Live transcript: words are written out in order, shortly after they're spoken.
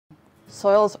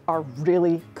Soils are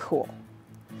really cool.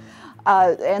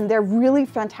 And they're really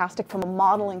fantastic from a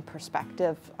modeling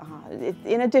perspective.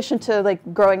 In addition to like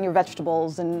growing your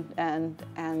vegetables and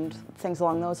things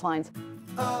along those lines.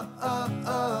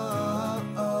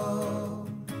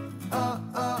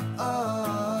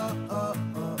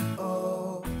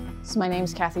 So my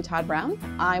name's Kathe Todd-Brown.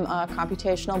 I'm a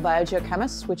computational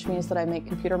biogeochemist, which means that I make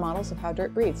computer models of how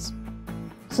dirt breathes.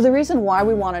 So the reason why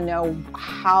we want to know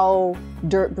how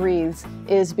dirt breathes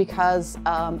is because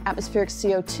atmospheric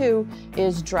CO2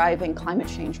 is driving climate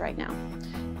change right now.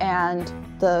 And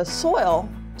the soil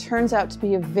turns out to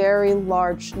be a very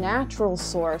large natural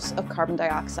source of carbon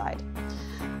dioxide.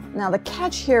 Now the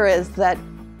catch here is that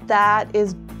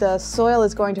the soil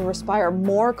is going to respire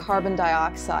more carbon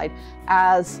dioxide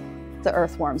as the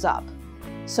earth warms up.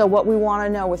 So what we want to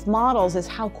know with models is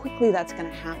how quickly that's going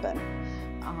to happen.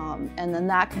 And then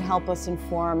that can help us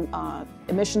inform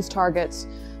emissions targets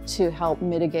to help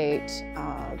mitigate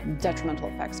detrimental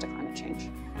effects to climate change.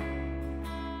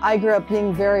 I grew up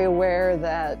being very aware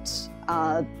that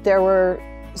there were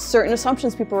certain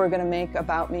assumptions people were going to make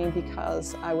about me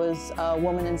because I was a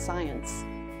woman in science.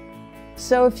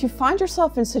 So if you find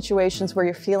yourself in situations where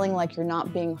you're feeling like you're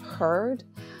not being heard,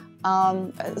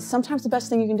 sometimes the best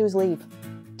thing you can do is leave.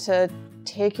 To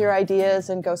take your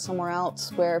ideas and go somewhere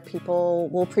else where people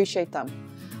will appreciate them,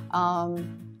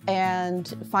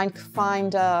 and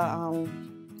find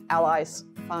allies,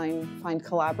 find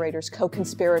collaborators,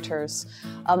 co-conspirators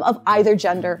of either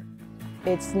gender.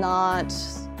 It's not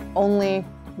only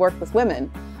work with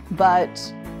women,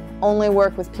 but only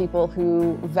work with people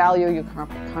who value your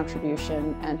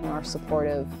contribution and who are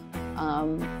supportive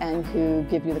and who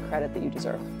give you the credit that you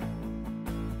deserve.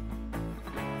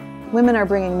 Women are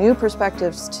bringing new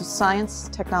perspectives to science,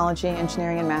 technology,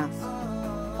 engineering, and math.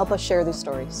 Help us share these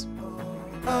stories.